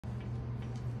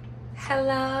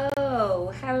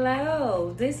Hello,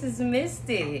 hello. This is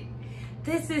Mystic.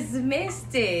 This is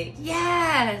Mystic.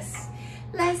 Yes.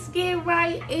 Let's get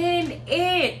right in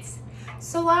it.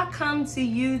 So I come to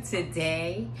you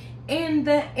today in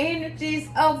the energies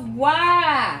of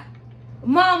why,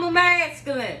 Mama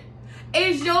Masculine,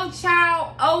 is your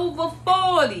child over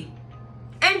 40?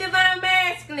 And Divine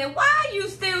Masculine, why are you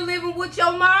still living with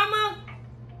your mama?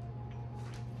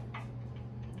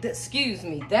 Excuse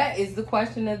me, that is the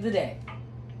question of the day.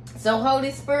 So Holy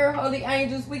Spirit, Holy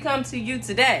Angels, we come to you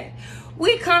today.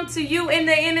 We come to you in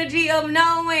the energy of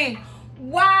knowing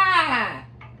why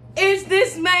is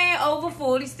this man over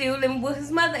 40 still living with his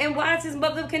mother, and why is his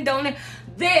mother condoning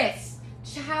this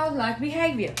childlike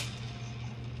behavior?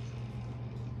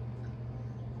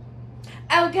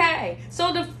 Okay,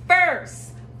 so the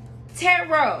first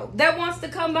tarot that wants to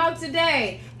come out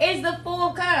today is the Four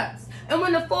of Cups. And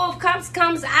when the Four of Cups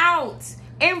comes out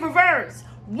in reverse,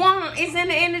 one is in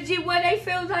the energy where they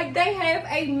feel like they have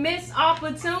a missed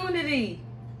opportunity.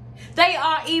 They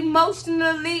are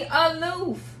emotionally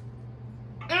aloof.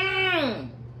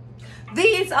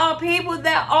 These are people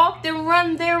that often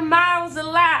run their mouths a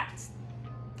lot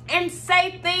and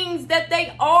say things that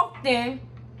they often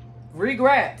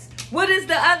regret. What is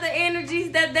the other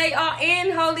energies that they are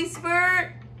in, Holy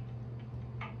Spirit?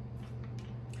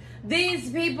 These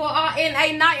people are in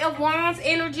a Knight of Wands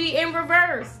energy in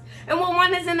reverse. And when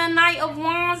one is in a Knight of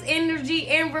Wands energy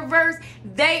in reverse,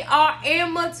 they are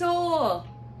immature.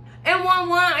 And when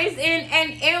one is in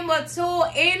an immature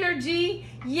energy,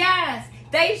 yes,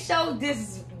 they show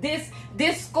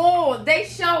discord. They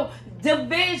show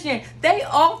division. They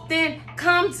often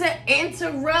come to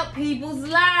interrupt people's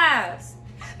lives.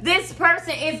 This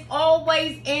person is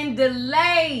always in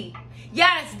delay.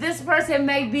 Yes, this person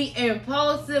may be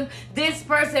impulsive. This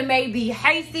person may be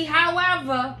hasty.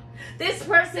 However, this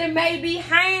person may be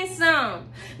handsome.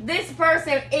 This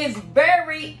person is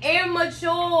very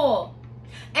immature.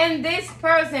 And this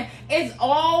person is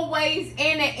always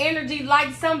in an energy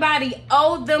like somebody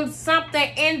owed them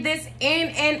something in this in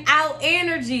and out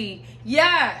energy.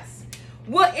 Yes.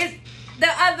 What is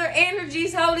the other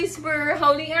energies, Holy Spirit,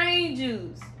 Holy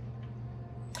Angels?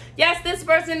 Yes, this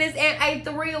person is in a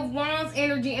Three of Wands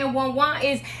energy, and when one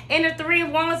is in a Three of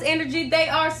Wands energy, they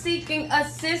are seeking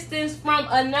assistance from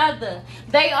another.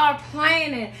 They are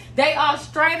planning. They are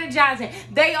strategizing.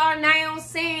 They are now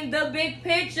seeing the big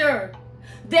picture.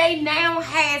 They now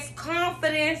has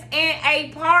confidence in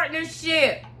a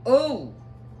partnership. Ooh.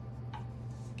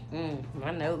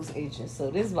 My nose itching, so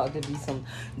this is about to be some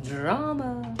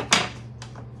drama.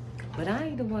 But I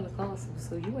ain't the one to gossip,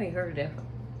 so you ain't heard that.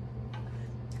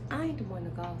 I ain't the one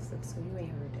to gossip, so you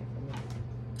ain't heard that from me.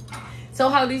 So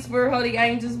Holy Spirit, Holy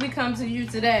Angels, we come to you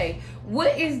today.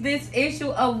 What is this issue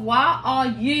of why are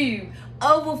you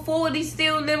over 40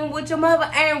 still living with your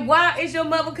mother? And why is your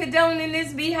mother condoning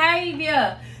this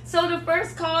behavior? So the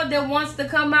first card that wants to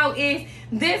come out is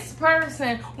this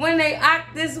person, when they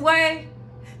act this way,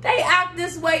 they act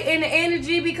this way in the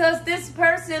energy because this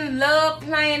person loved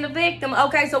playing the victim.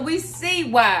 Okay, so we see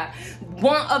why.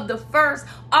 One of the first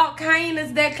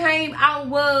arcanas that came out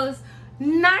was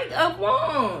Knight of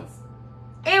Wands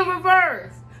in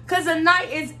reverse. Because a knight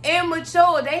is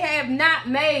immature. They have not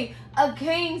made a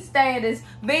king status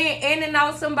being in and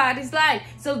out somebody's life.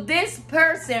 So this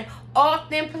person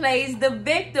often plays the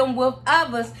victim with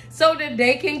others so that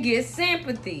they can get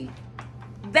sympathy.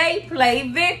 They play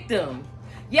victim.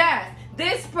 Yeah,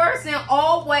 this person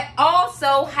always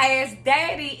also has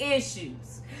daddy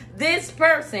issues. This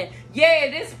person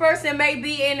may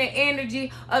be in the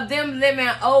energy of them living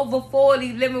over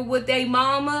 40, living with their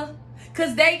mama.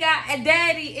 Because they got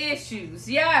daddy issues.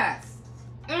 Yes.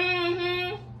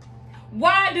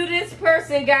 Why do this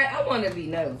person got, I want to be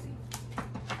nosy.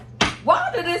 Why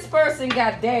do this person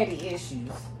got daddy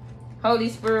issues? Holy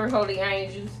Spirit, Holy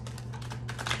Angels.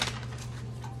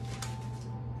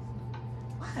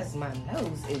 Why is my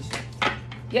nose itching?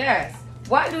 Yes.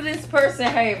 Why do this person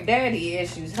have daddy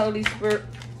issues? Holy Spirit,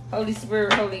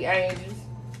 Holy Angels.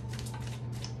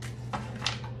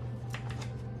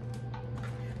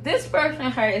 This person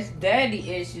has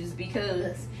daddy issues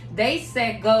because they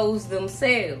set goals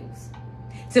themselves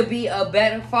to be a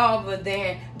better father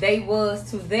than they was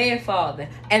to their father.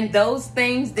 And those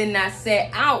things did not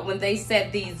set out when they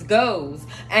set these goals.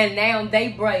 And now they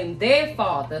blame their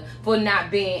father for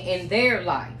not being in their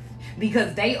life.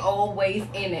 Because they always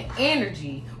in an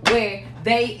energy where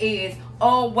they is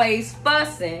always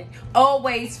fussing,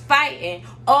 always fighting,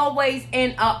 always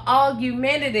in an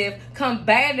argumentative,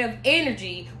 combative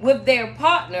energy with their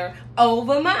partner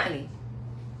over money.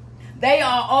 They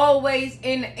are always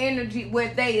in the energy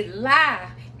where they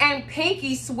lie and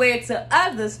pinky swear to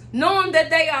others, knowing that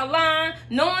they are lying,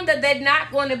 knowing that they're not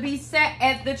going to be set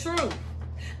at the truth.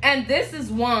 And this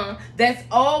is one that's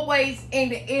always in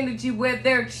the energy where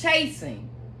they're chasing.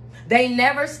 They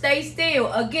never stay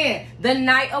still. Again, the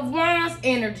Knight of Wands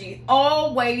energy,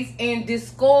 always in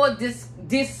discord,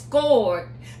 disruption,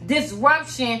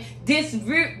 division,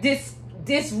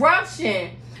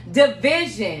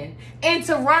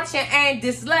 interruption, and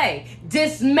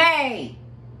dismay.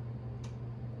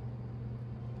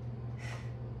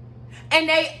 And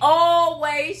they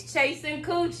always chasing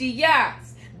coochie, yes.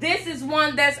 This is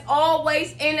one that's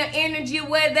always in an energy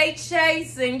where they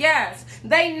chasing, yes.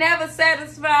 They never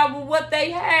satisfied with what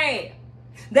they have.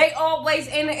 They always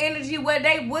in an energy where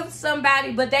they with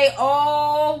somebody, but they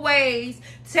always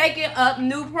taking up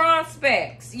new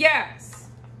prospects, yes.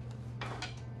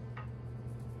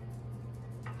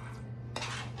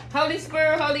 Holy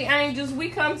Spirit, Holy Angels, we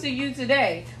come to you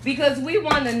today because we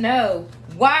want to know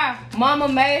why Mama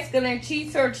Masculine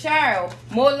cheats her child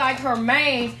more like her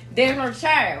man than her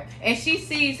child. And she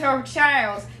sees her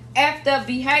child's effed up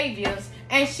behaviors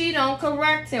and she don't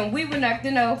correct him. We would like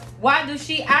to know, why does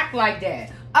she act like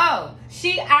that? Oh,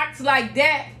 she acts like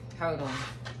that. Hold on.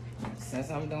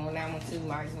 Since I'm doing that one too,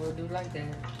 might as well do like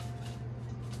that.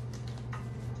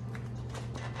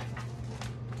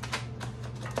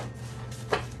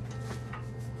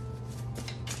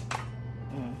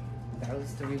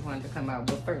 Those three wanted to come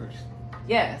out with first.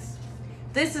 Yes.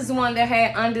 This is one that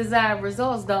had undesired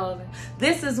results, darling.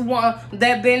 This is one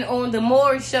that been on the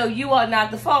Maury show, You Are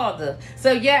Not the Father.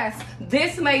 So yes,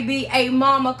 this may be a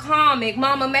mama karmic.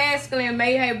 Mama masculine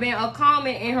may have been a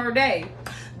karmic in her day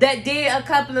that did a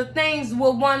couple of things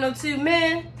with one or two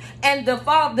men. And the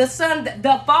father,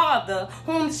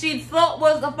 whom she thought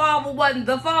was the father, wasn't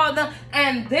the father.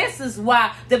 And this is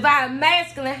why Divine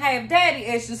Masculine have daddy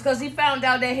issues, because he found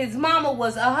out that his mama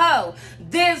was a hoe.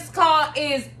 This card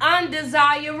is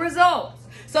undesired results.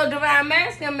 So Divine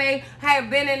Masculine may have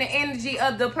been in the energy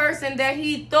of the person that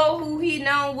he thought who he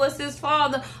known was his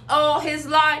father all his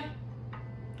life,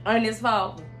 and his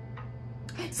father.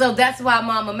 So that's why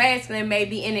Mama Masculine may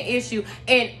be in an issue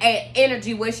in an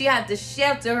energy where she had to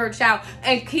shelter her child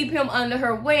and keep him under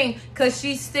her wing because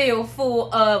she's still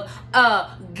full of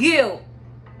guilt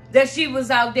that she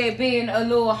was out there being a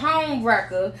little home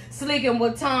wrecker, sleeping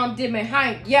with Tom, Dim, and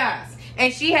Hank, yes.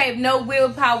 And she had no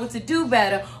willpower to do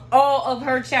better all of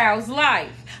her child's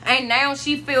life. And now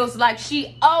she feels like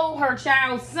she owed her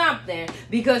child something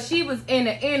because she was in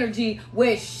an energy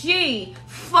where she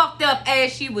fucked up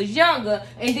as she was younger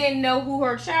and didn't know who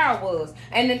her child was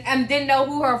and didn't know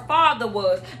who her father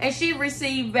was. And she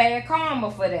received bad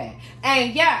karma for that.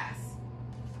 And yes,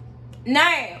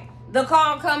 now the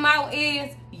card come out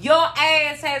is your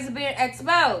ass has been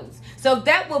exposed. So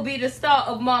that will be the start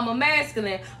of Mama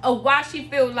Masculine of why she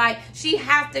feel like she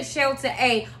have to shelter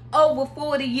a over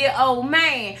 40-year-old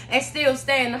man and still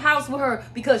stay in the house with her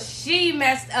because she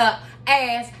messed up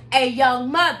as a young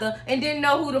mother and didn't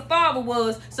know who the father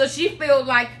was. So she feel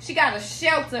like she got to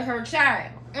shelter her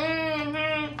child.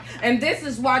 And this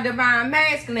is why Divine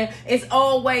Masculine is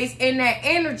always in that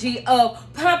energy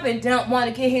of pumping, don't want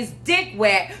to get his dick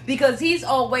wet because he's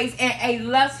always in a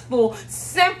lustful,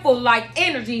 sinful like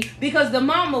energy because the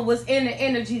mama was in the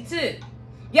energy too.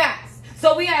 Yes.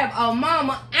 So we have a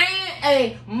mama and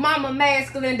a mama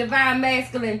masculine, divine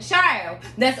masculine child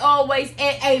that's always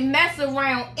in a mess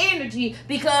around energy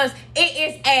because it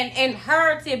is an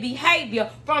inherited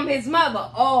behavior from his mother.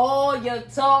 Oh, you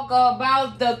talk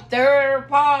about the third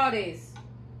parties.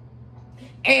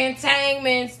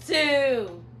 Entanglements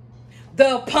too.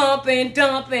 The pumping,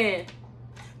 dumping.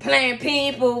 Playing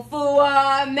people for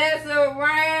a mess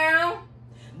around.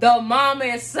 The mom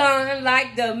and son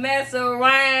like to mess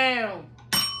around.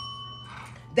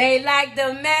 They like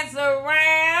to mess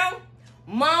around.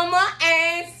 Mama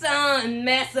and son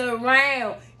mess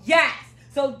around. Yes.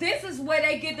 So this is where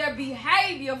they get their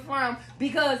behavior from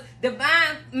because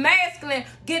Divine Masculine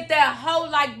get that whole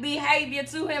like behavior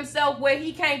to himself where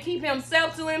he can't keep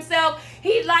himself to himself.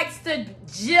 He likes to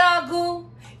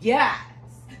juggle. Yes.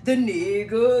 The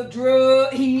nigga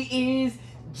drug. He is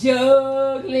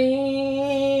juggling.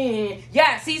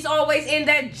 Yes, he's always in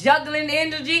that juggling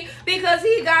energy because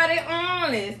he got it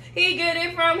honest. He get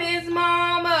it from his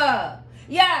mama.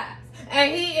 Yes.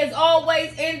 And he is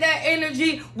always in that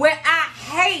energy where I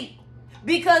hate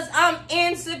because I'm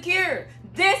insecure.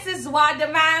 This is why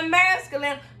Divine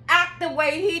Masculine act the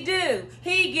way he do.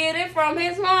 He get it from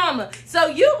his mama. So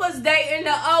you was dating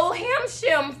the old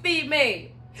him-shim female.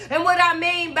 And what I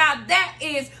mean by that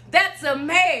is that's a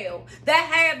male that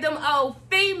have them old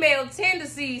female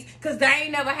tendencies because they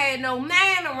ain't never had no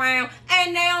man around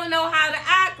and they don't know how to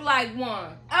act like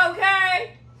one.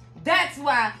 Okay? That's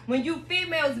why when you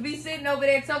females be sitting over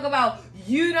there talking about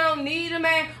you don't need a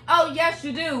man. Oh, yes,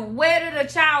 you do. Where did a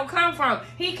child come from?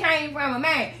 He came from a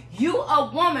man. You,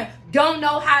 a woman, don't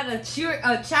know how to cheer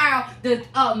a child,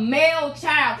 a male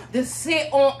child, to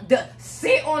sit on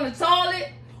the toilet.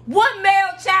 What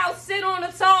male child sit on the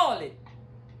toilet?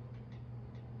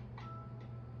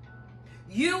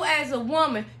 You as a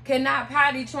woman cannot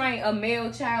potty train a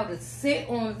male child to sit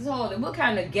on the toilet. What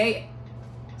kind of gay...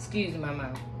 Excuse my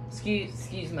mouth.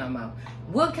 Excuse my mouth.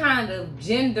 What kind of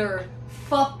gender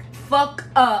fuck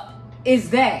up is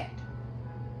that?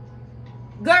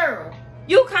 Girl,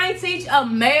 you can't teach a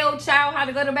male child how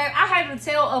to go to bed. I had to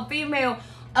tell a female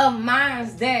of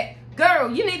mine that,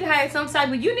 girl, you need to have some type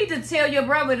of, you need to tell your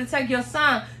brother to take your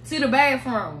son to the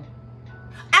bathroom.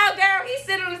 Oh, girl, he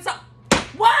sit on the top.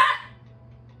 What?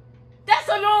 That's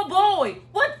a little boy.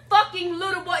 What fucking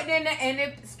little boy?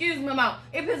 Excuse me, mouth.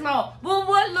 It pisses me off. But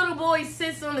what little boy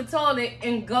sits on the toilet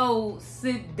and goes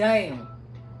sit down?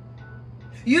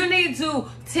 You need to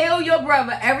tell your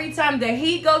brother every time that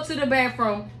he go to the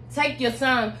bathroom, take your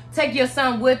son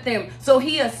with him so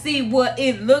he'll see what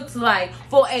it looks like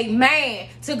for a man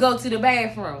to go to the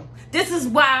bathroom. This is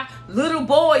why little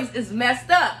boys is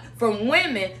messed up from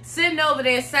women sitting over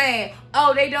there saying,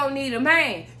 oh, they don't need a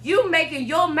man. You making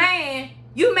your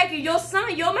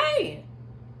son your man.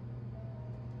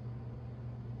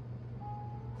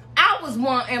 I was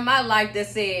one in my life that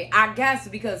said, I guess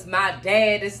because my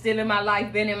dad is still in my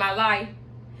life, been in my life,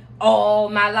 all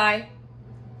my life.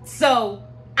 So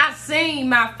I seen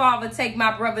my father take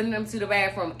my brother and them to the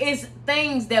bathroom. It's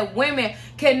things that women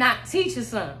cannot teach a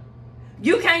son.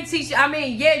 You can't teach, I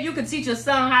mean, yeah, you can teach your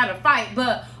son how to fight,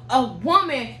 but a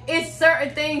woman, it's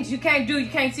certain things you can't do. You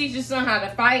can't teach your son how to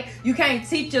fight. You can't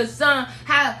teach your son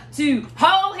how to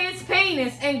hold his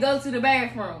penis and go to the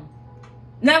bathroom.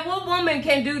 Now, what woman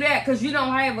can do that because you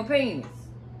don't have a penis?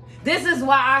 This is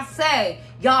why I say,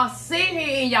 y'all sit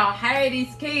here and y'all have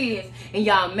these kids and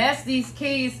y'all mess these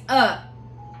kids up.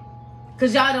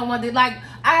 Because y'all don't want to, like,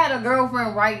 I had a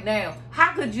girlfriend right now.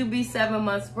 How could you be 7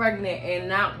 months pregnant and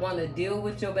not want to deal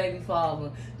with your baby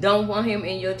father? Don't want him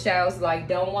in your child's life.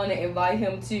 Don't want to invite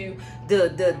him to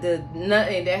the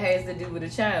nothing that has to do with the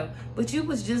child. But you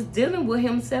was just dealing with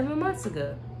him 7 months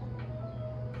ago.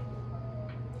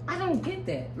 I don't get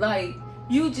that. Like,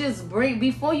 you just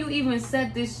before you even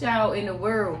set this child in the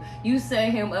world, you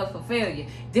set him up for failure.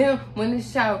 Then when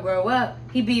this child grow up,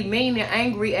 he be mean and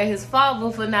angry at his father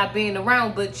for not being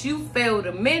around, but you failed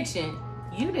to mention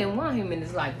you didn't want him in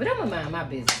his life. But I'm gonna mind my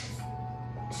business.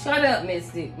 Shut up,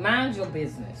 Mystic. Mind your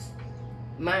business.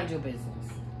 Mind your business.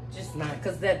 Just mind,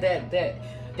 because that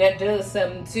does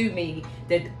something to me,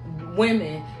 that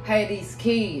women have these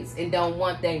kids and don't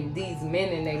want these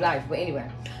men in their life. But anyway,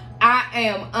 I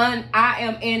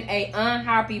am in a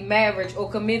unhappy marriage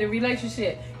or committed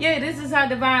relationship. Yeah, this is how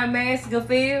Divine Masculine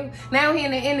feel. Now he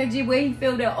in the energy where he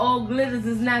feel that all glitters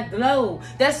is not gold.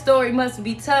 That story must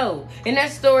be told. And that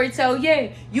story told,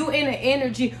 yeah, you in an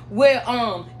energy where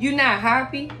you're not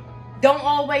happy. Don't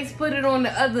always put it on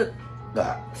the other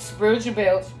spiritual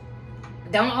belts.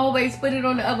 Don't always put it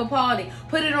on the other party.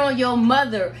 Put it on your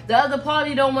mother. The other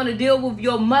party don't want to deal with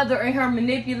your mother and her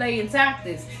manipulating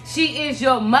tactics. She is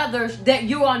your mother, that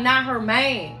you are not her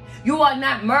man. You are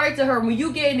not married to her. When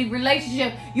you get in a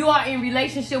relationship, you are in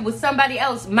relationship with somebody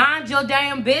else. Mind your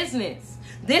damn business.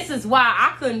 This is why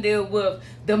I couldn't deal with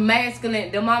the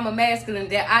mama masculine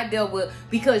that I dealt with,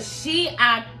 because she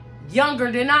act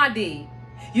younger than I did.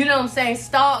 You know what I'm saying?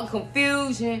 Starting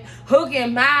confusion,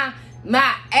 hooking my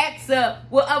ex up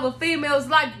with other females.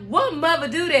 Like, what mother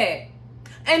do that?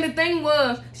 And the thing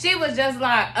was, she was just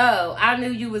like, oh, I knew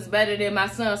you was better than my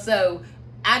son, so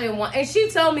I didn't want, and she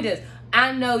told me this,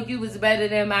 I know you was better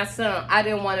than my son, I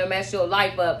didn't want to mess your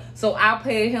life up, so I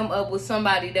paired him up with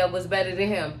somebody that was better than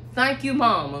him. Thank you,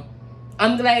 mama.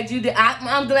 I'm glad you did.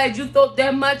 I'm glad you thought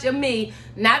that much of me,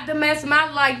 not to mess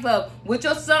my life up with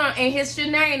your son and his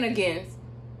shenanigans.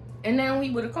 And now he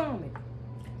with a Karmic.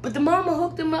 But the mama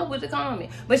hooked him up with a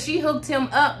Karmic. But she hooked him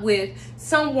up with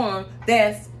someone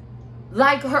that's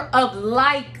like her,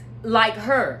 like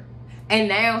her. And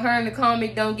now her and the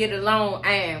Karmic don't get along.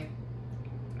 And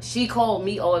she called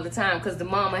me all the time because the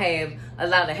mama have a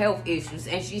lot of health issues.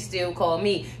 And she still called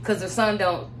me because her son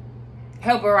don't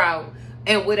help her out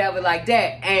and whatever like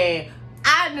that. And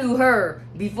I knew her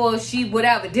before she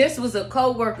whatever. This was a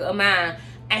co-worker of mine.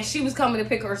 And she was coming to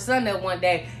pick her son up one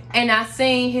day. And I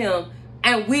seen him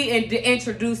And we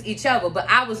introduced each other. But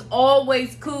I was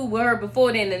always cool with her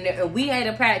before then. And we had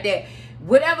a pact that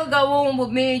whatever go on with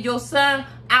me and your son,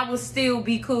 I will still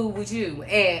be cool with you.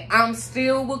 And I'm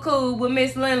still cool with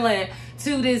Miss Lin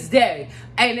to this day.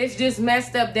 And it's just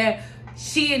messed up that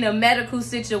she in a medical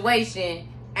situation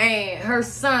and her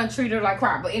son treated her like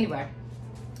crap. But anyway,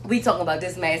 we talking about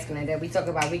this masculine that we talk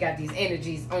about. We got these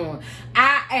energies on.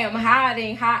 I am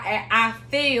hiding how I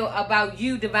feel about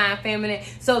you, divine feminine.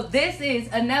 So this is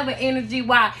another energy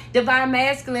why divine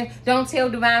masculine don't tell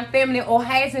divine feminine or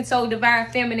hasn't told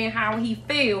divine feminine how he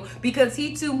feel, because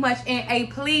he too much in a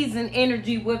pleasing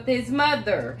energy with his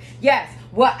mother. Yes,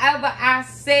 whatever I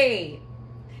said,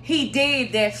 he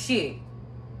did that shit.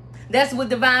 That's what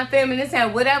divine feminine is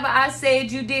saying. Whatever I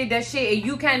said, you did that shit, and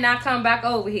you cannot come back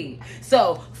over here.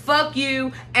 So fuck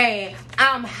you, and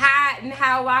I'm hiding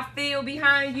how I feel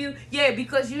behind you. Yeah,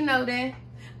 because you know that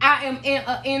I am in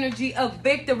an energy of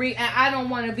victory, and I don't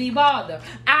want to be bothered.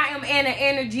 I am in an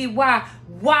energy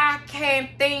why can't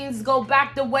things go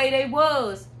back the way they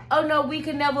was? Oh no, we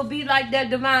can never be like that,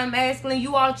 divine masculine.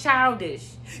 You are childish.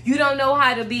 You don't know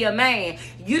how to be a man.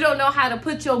 You don't know how to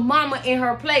put your mama in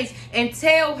her place and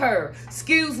tell her,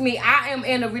 excuse me, I am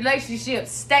in a relationship.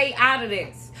 Stay out of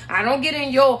this. I don't get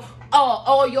in your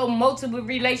all your multiple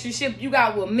relationship you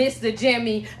got with Mr.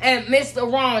 Jimmy and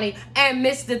Mr. Ronnie and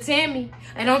Mr. Timmy.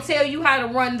 And don't tell you how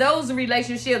to run those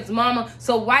relationships, mama.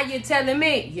 So why you telling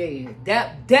me?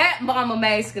 Yeah, that mama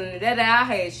masculine that I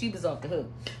had, she was off the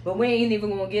hook. But we ain't even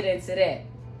gonna get into that.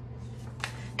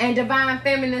 And divine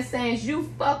feminine saying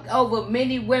you fucked over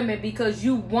many women because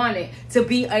you wanted to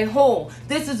be a whore.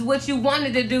 This is what you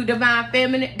wanted to do, divine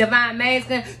feminine, divine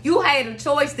masculine. You had a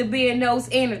choice to be in those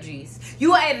energies.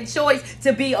 You had a choice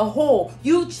to be a whore.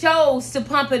 You chose to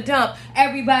pump and dump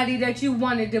everybody that you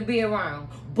wanted to be around.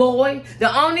 Boy,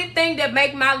 the only thing that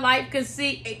make my life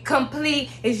complete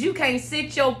is you can't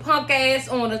sit your punk ass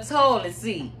on a toilet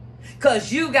seat.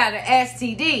 Because you got an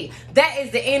STD. That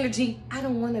is the energy I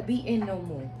don't want to be in no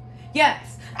more.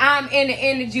 Yes, I'm in the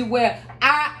energy where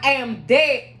I am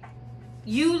dead.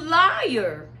 You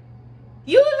liar.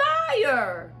 You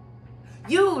liar.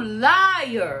 You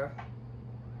liar.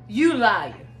 You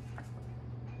liar.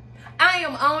 I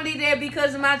am only there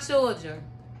because of my children.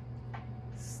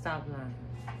 Stop lying.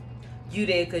 You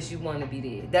there because you want to be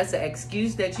there. That's an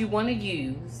excuse that you want to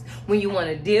use when you want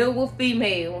to deal with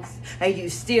females and you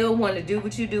still want to do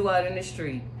what you do out in the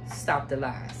street. Stop the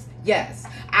lies. Yes,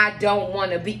 I don't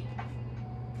want to be.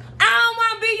 I don't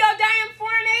want to be your damn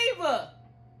friend either.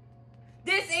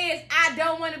 This is I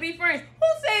don't want to be friends.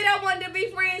 Who said I wanted to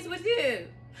be friends with you?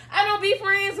 I don't be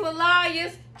friends with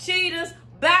liars, cheaters,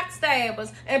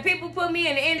 backstabbers, and people put me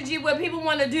in the energy where people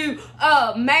want to do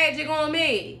magic on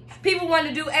me. People want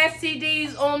to do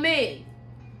STDs on me.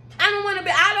 I don't want to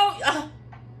be,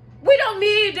 we don't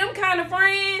need them kind of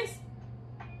friends.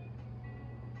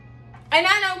 And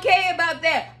I don't care about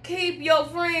that. Keep your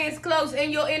friends close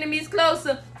and your enemies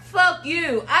closer. Fuck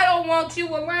you. I don't want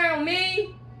you around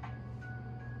me.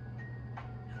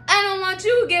 I don't want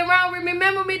you to get around with me.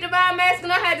 Remember me, divine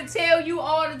masculine? I had to tell you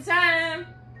all the time.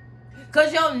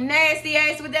 Because your nasty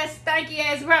ass with that stanky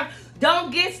ass breath.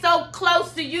 Don't get so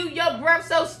close to you. Your breath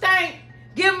so stank.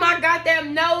 Give my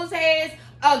goddamn nose hairs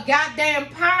a goddamn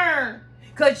perm.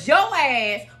 Because your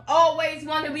ass always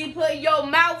want to be putting your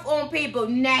mouth on people.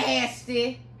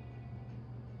 Nasty.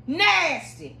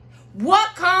 Nasty.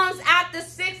 What comes after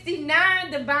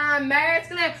 69, divine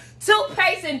masculine?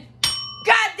 Toothpaste and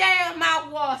goddamn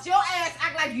mouthwash. Your ass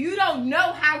act like you don't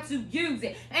know how to use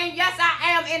it. And yes,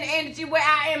 I am in the energy where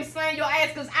I am slaying your ass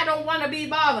because I don't want to be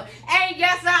bothered. And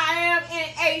yes, I am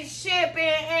in a shipping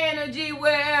energy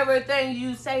where everything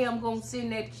you say, I'm going to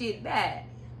send that shit back.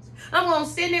 I'm going to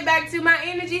send it back to my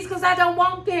energies because I don't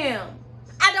want them.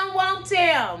 I don't want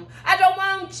them. I don't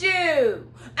want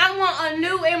you. I want a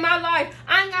new in my life.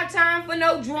 I ain't got time for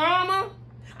no drama.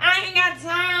 I ain't got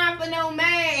time for no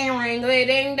man. Ringly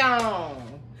ding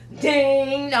dong.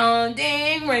 Ding dong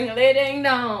ding ringly ding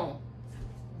dong.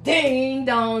 Ding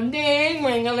dong ding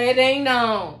ringly ding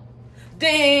dong.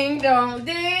 Ding dong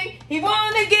ding. He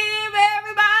wanna give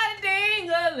everybody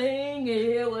ding-a-ling.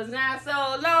 It was not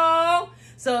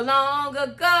so long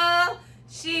ago.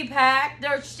 She packed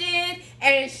her shit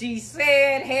and she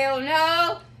said hell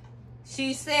no.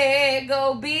 She said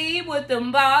go be with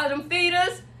them bottom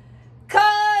feeders.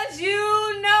 Cause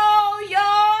you know your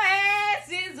ass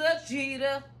is a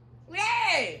cheater.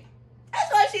 Yeah.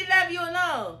 That's why she left you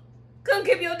alone. Couldn't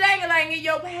keep your dang-a-lang in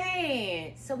your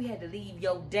pants. So we had to leave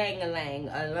your dang-a-lang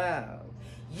alone.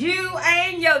 You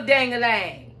and your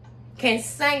dang-a-lang can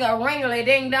sing a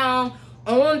ringly-ding-dong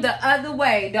on the other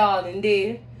way, darling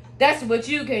dear. That's what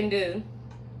you can do.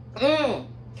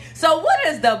 So what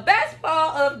is the best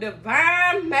part of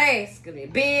divine masculine?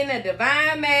 Being a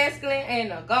divine masculine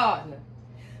and a gardener.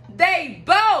 They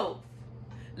both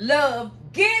love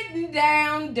getting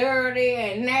down dirty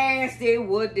and nasty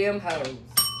with them hoes.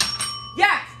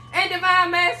 Yes, and divine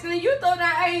masculine, you thought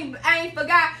I ain't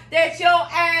forgot that your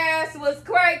ass was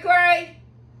cray-cray?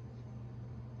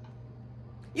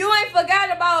 You ain't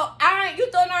forgot about, you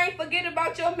thought I ain't forget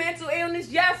about your mental illness?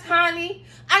 Yes, honey.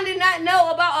 I did not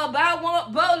know about a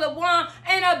bipolar 1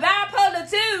 and a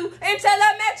bipolar 2 until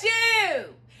I met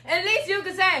you. At least you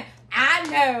can say, I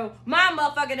know my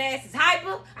motherfucking ass is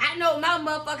hyper. I know my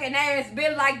motherfucking ass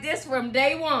been like this from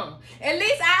day one. At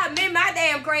least I admit my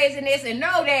damn craziness and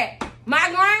know that my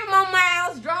grandma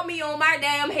Miles draw me on my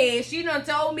damn head. She done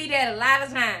told me that a lot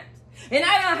of times. And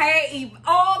I done had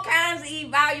all kinds of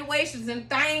evaluations and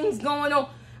things going on.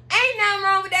 Ain't nothing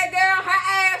wrong with that girl.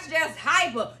 Her ass just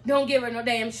hyper. Don't give her no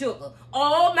damn sugar.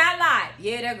 All my life.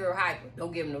 Yeah, that girl hyper.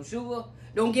 Don't give her no sugar.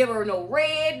 Don't give her no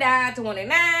red dye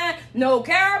 29. No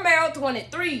caramel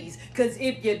 23s. Because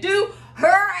if you do,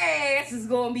 her ass is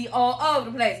going to be all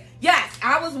over the place. Yes,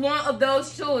 I was one of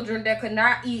those children that could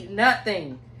not eat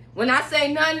nothing. When I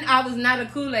say nothing, I was not a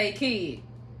Kool-Aid kid.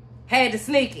 Had to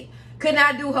sneak it. Could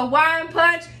not do Hawaiian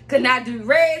Punch. Could not do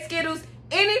red Skittles.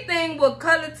 Anything with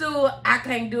color to it, I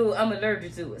can't do it. I'm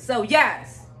allergic to it. So,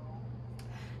 yes.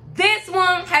 This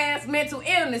one has mental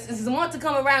illness. This is one to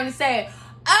come around and say,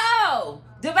 oh,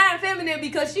 divine feminine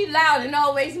because she loud and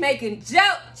always making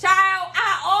jokes. Child,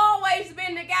 I always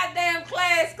been the goddamn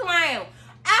class clown.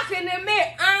 I can admit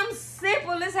I'm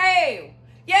simple as hell.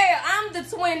 Yeah, I'm the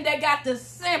twin that got the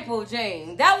simple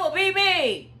gene. That would be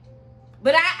me.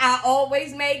 But I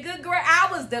always made good grades. I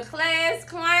was the class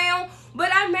clown, but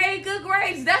I made good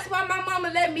grades. That's why my mama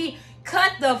let me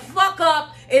cut the fuck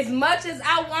up as much as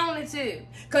I wanted to.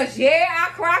 Because, yeah,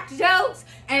 I cracked jokes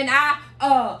and I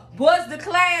was the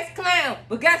class clown.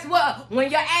 But guess what? When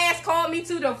your ass called me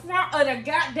to the front of the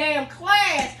goddamn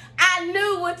class, I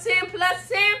knew what 10 plus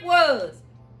 10 was.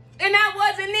 And I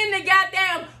wasn't in the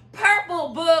goddamn purple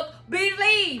book,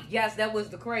 believe. Yes, that was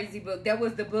the crazy book. That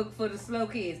was the book for the slow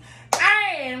kids.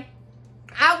 And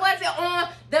I wasn't on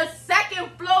the second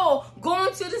floor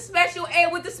going to the special ed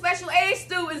with the special ed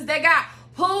students that got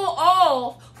pulled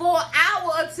off for an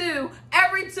hour or two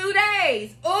every 2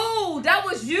 days. Ooh, that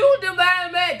was you,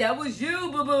 Divine Man. That was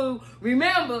you, boo-boo.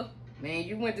 Remember, man,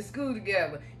 you went to school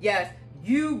together. Yes,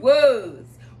 you was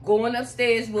going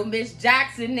upstairs with Miss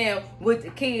Jackson now with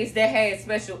the kids that had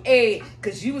special ed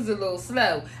because you was a little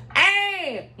slow.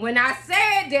 And when I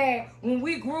said that, when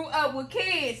we grew up with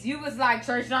kids, you was like,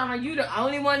 Trishana, you the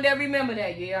only one that remember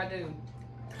that. Yeah, I do.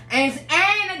 And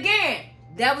again,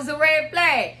 that was a red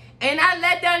flag. And I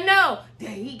let them know that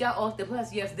he got off the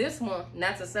bus. Yes, this one,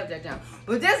 not the subject now.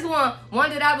 But this one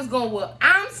that I was going, well,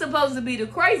 I'm supposed to be the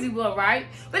crazy one, right?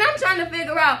 But I'm trying to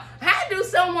figure out, how do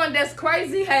someone that's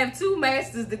crazy have 2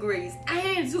 master's degrees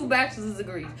and 2 bachelor's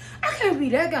degrees? I can't be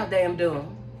that goddamn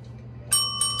dumb.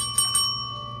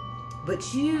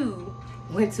 But you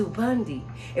went to Bundy.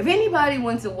 If anybody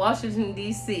went to Washington,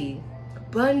 D.C.,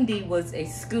 Bundy was a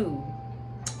school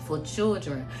for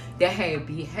children that had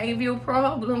behavioral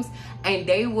problems and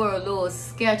they were a little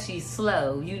sketchy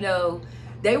slow. You know,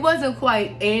 they wasn't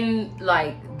quite in,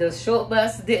 like, the short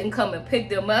bus didn't come and pick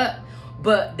them up,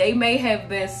 but they may have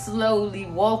been slowly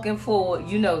walking forward,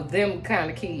 you know, them kind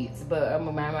of kids. But I'm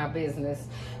gonna mind my business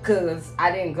because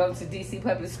I didn't go to DC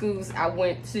public schools. I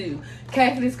went to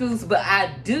Catholic schools, but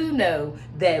I do know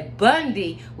that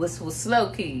Bundy was for slow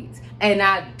kids. And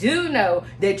I do know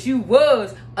that you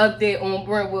was up there on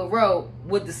Brentwood Road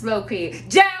with the slow kid.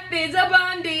 Jeff is a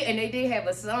Bundy. And they did have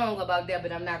a song about that,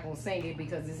 but I'm not going to sing it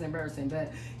because it's embarrassing.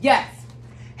 But yes,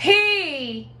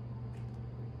 he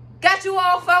got you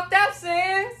all fucked up,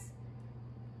 sis.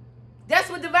 That's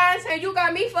what Divine saying. You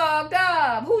got me fucked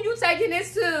up. Who you taking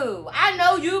this to? I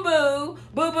know you, boo.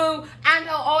 Boo-boo. I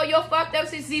know all your fucked up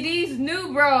sis. See, these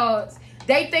new broads,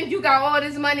 they think you got all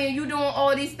this money and you doing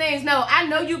all these things. No, I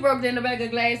know you broke in the bag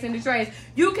of glass in the trash.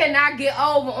 You cannot get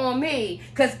over on me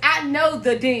because I know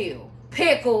the deal.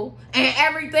 Pickle and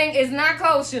everything is not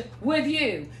kosher with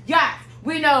you. Yes,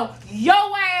 we know your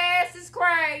ass is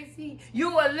crazy.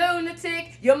 You a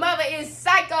lunatic. Your mother is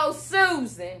Psycho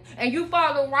Susan. And you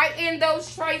follow right in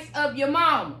those traits of your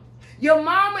mama. Your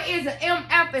mama is an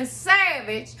MF and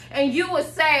savage, and you a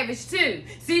savage too.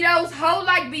 See, those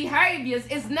hoe-like behaviors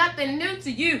is nothing new to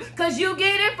you, because you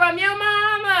get it from your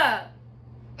mama.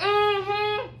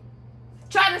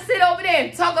 trying to sit over there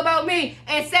and talk about me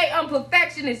and say I'm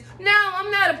perfectionist. No,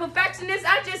 I'm not a perfectionist.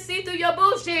 I just see through your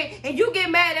bullshit and you get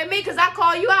mad at me because I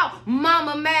call you out,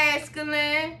 mama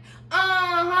masculine.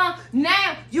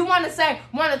 Now you want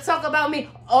to talk about me.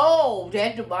 Oh,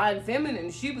 that divine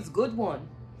feminine, she was a good one.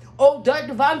 Oh, that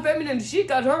divine feminine, she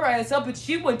got her ass up and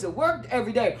she went to work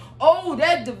every day. Oh,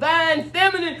 that divine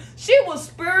feminine, she was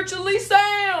spiritually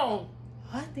sound.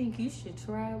 I think you should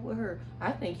try it with her.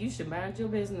 I think you should mind your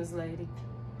business, lady.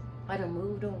 I done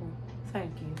moved on.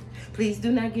 Thank you. Please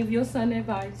do not give your son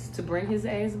advice to bring his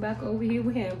ass back over here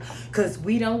with him, because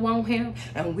we don't want him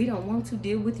and we don't want to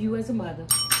deal with you as a mother.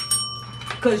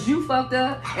 Because you fucked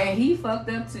up and he fucked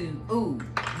up too. Ooh,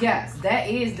 yes, that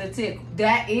is the tickle.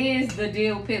 That is the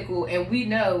dill pickle. And we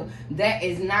know that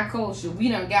is not kosher. We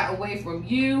done got away from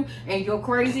you and your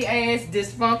crazy ass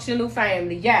dysfunctional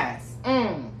family. Yes.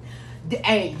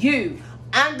 And you,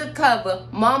 undercover,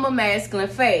 mama masculine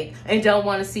fake, and don't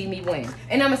want to see me win.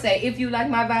 And I'm going to say, if you like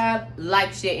my vibe,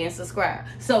 like, share, and subscribe.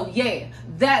 So, yeah,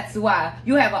 that's why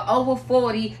you have an over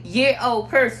 40-year-old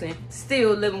person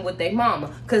still living with their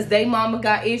mama. Because their mama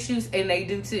got issues, and they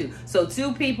do too. So,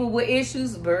 two people with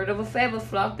issues, bird of a feather,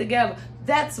 flock together.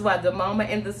 That's why the mama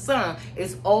and the son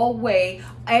is always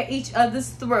at each other's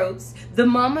throats. The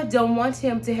mama don't want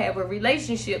him to have a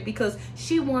relationship because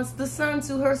she wants the son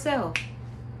to herself.